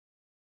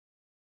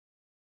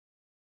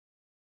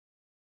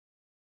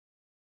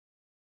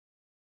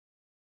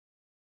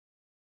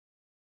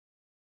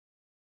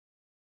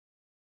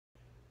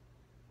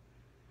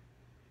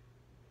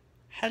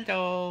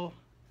Hello.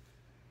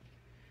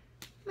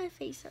 My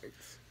face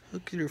hurts.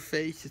 Look at her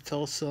face. It's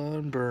all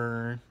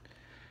sunburned.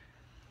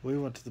 We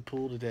went to the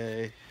pool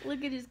today.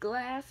 Look at his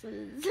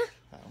glasses.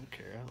 I don't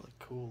care. I look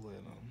cool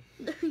in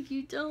them. No,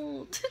 you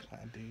don't.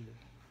 I do.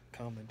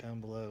 Comment down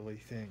below what you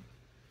think.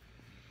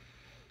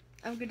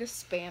 I'm gonna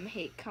spam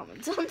hate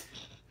comments on.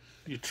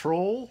 You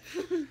troll?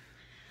 We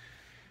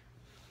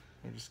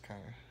just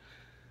kind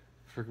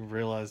of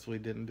realized we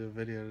didn't do a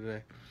video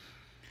today.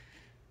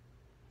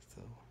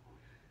 So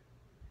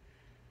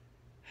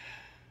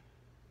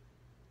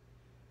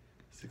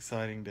it's an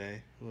exciting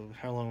day.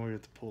 How long were we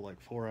at the pool?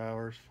 Like 4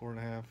 hours,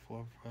 4.5,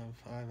 4,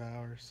 5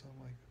 hours,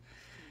 something like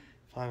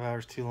 5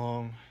 hours too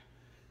long.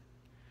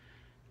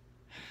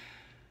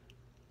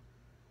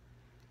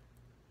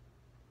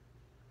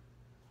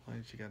 Why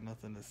did you got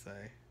nothing to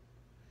say?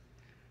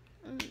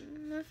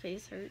 My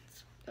face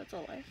hurts. That's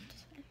all I have to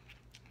say.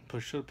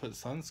 Should have put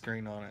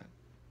sunscreen on it.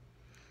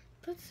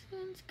 Put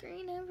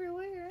sunscreen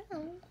everywhere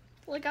else.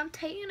 Like I'm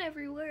tan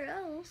everywhere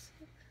else.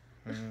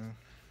 Yeah.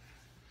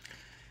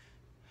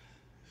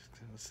 Just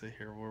gonna sit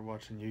here. We're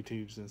watching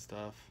YouTubes and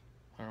stuff,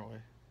 aren't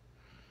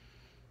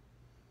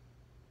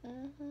we?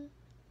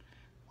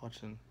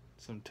 Watching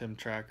some Tim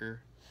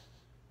Tracker.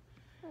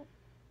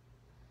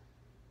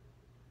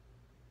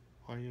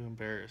 Why are you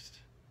embarrassed?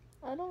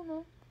 I don't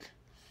know.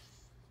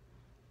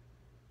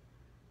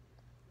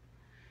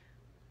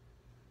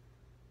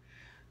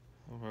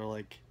 We're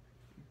like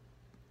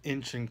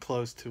inching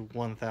close to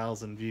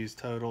 1,000 views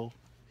total.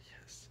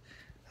 Yes.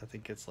 I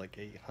think it's like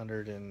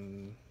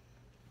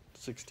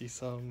 860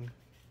 some.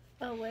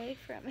 Away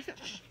from it.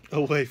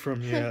 Away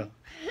from, yeah.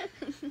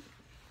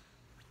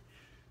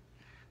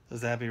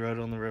 Those Abbey Road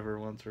on the River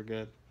ones were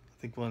good. I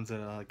think one's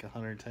at like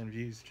 110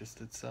 views just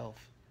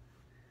itself.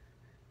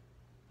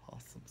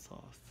 Awesome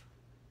sauce.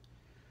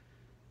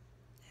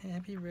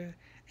 Abbey Road.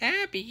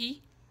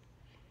 Abby!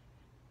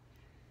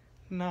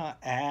 Not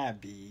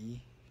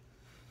Abby.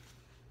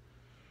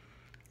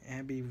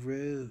 Abbey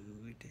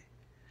Road.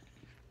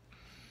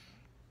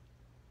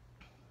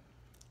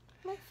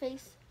 My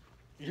face.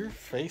 Your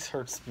face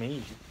hurts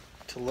me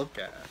to look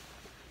at.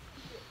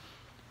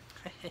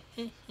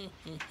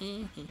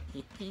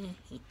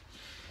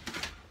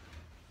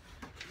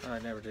 I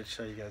never did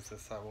show you guys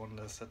this. I wanted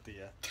to set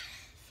the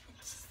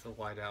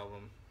White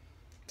Album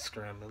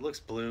scrim. It looks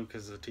blue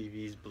because the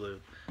TV's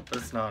blue, but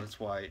it's not. It's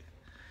white.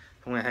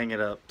 I'm gonna hang it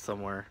up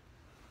somewhere.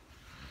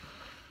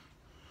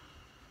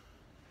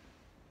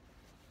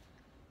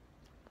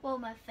 Well,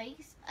 my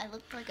face, I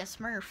look like a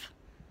Smurf.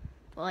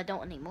 Well, I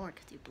don't anymore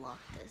because you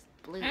blocked this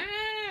blue.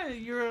 Ah,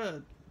 you're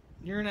an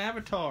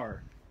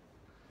avatar.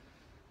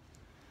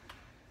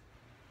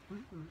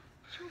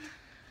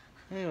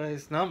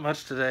 Anyways, not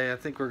much today. I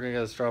think we're gonna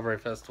go to Strawberry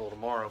Festival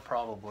tomorrow,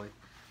 probably.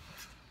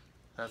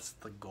 That's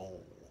the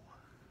goal.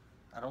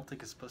 I don't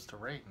think it's supposed to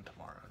rain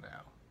tomorrow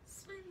now.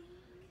 Swimming.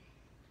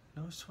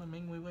 No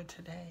swimming. We went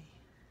today.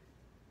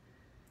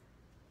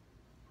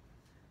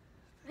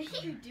 What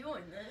are you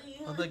doing?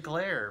 Well, the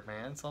glare,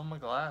 man. It's on my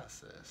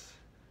glasses.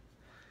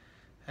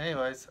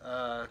 Anyways,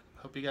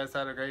 hope you guys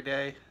had a great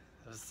day. It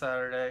was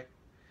Saturday.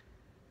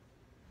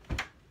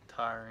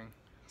 Tiring.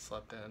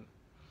 Slept in.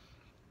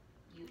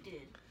 You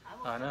did.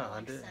 I know,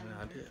 I did.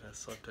 I did. I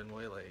slept in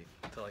way late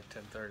until like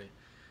 10:30.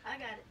 I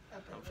got it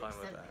up at I'm like fine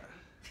with 7. that.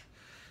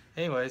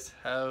 Anyways,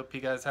 I hope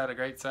you guys had a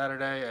great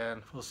Saturday,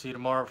 and we'll see you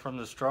tomorrow from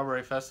the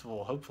Strawberry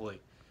Festival,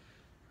 hopefully.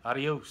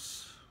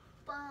 Adios.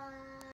 Bye.